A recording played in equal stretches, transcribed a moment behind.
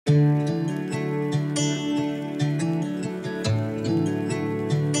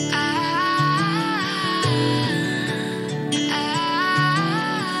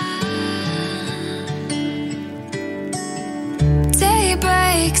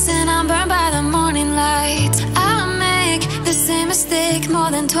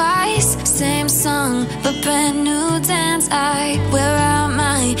brand new dance. I wear out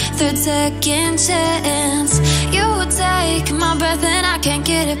my third second chance. You take my breath and I can't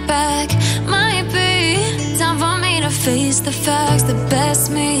get it back. Might be time for me to face the facts. The best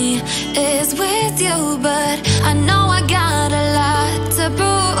me is with you, but I know I got a lot to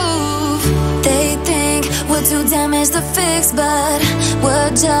prove. They think we're too damaged to fix, but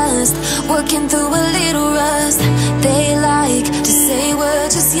we're just working through a little rust. They like to say we're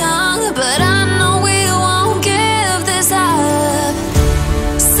just young, but I know we won't give this up.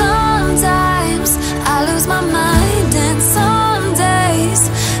 Sometimes I lose my mind, and some days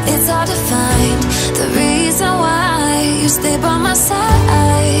it's hard to find the reason why you stay by my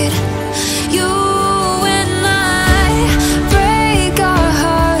side. You and I break our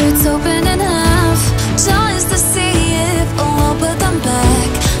hearts open enough just to see if we'll put them back.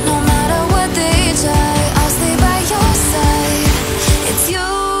 No matter what they try, I'll stay by your side. It's you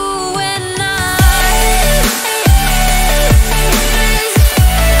and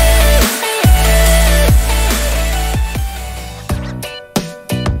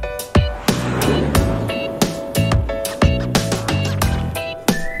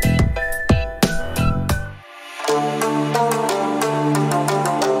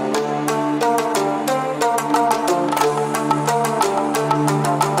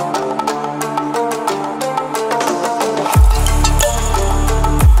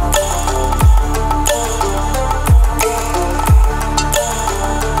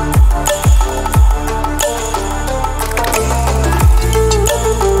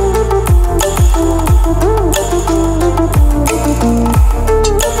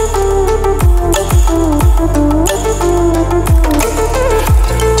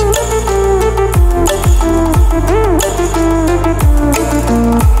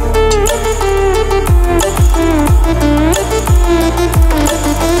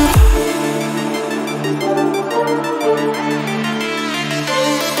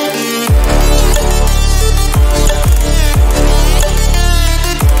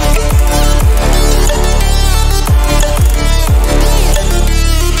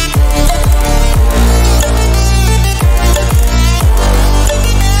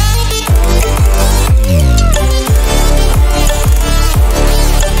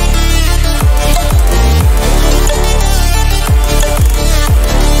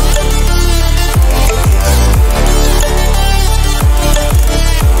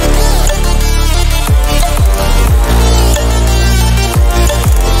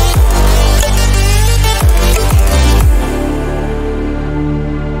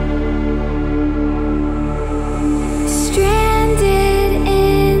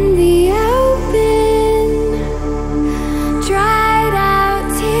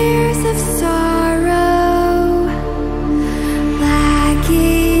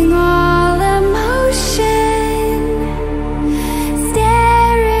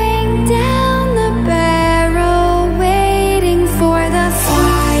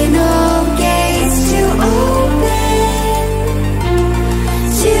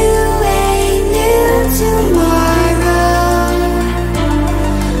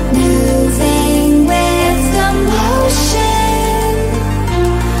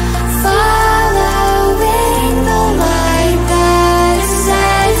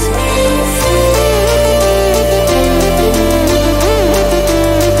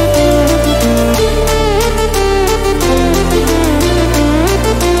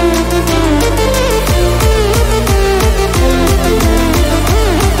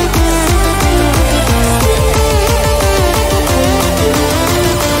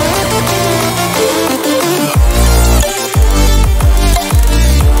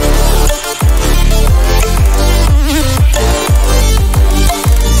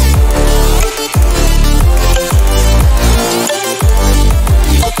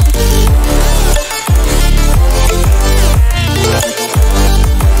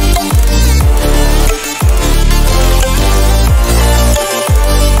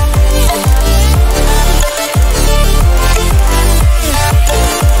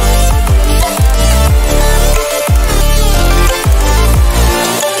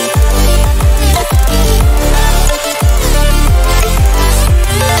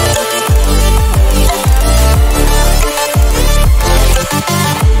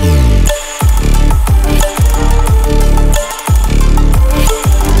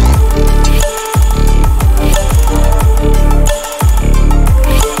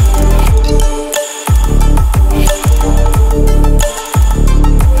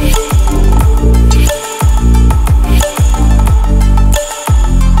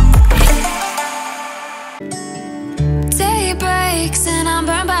breaks and I'm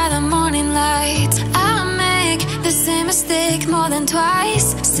burned by the morning light. I more than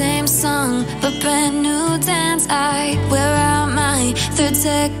twice. Same song, but brand new dance. I wear out my third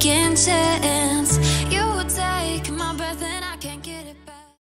second chance.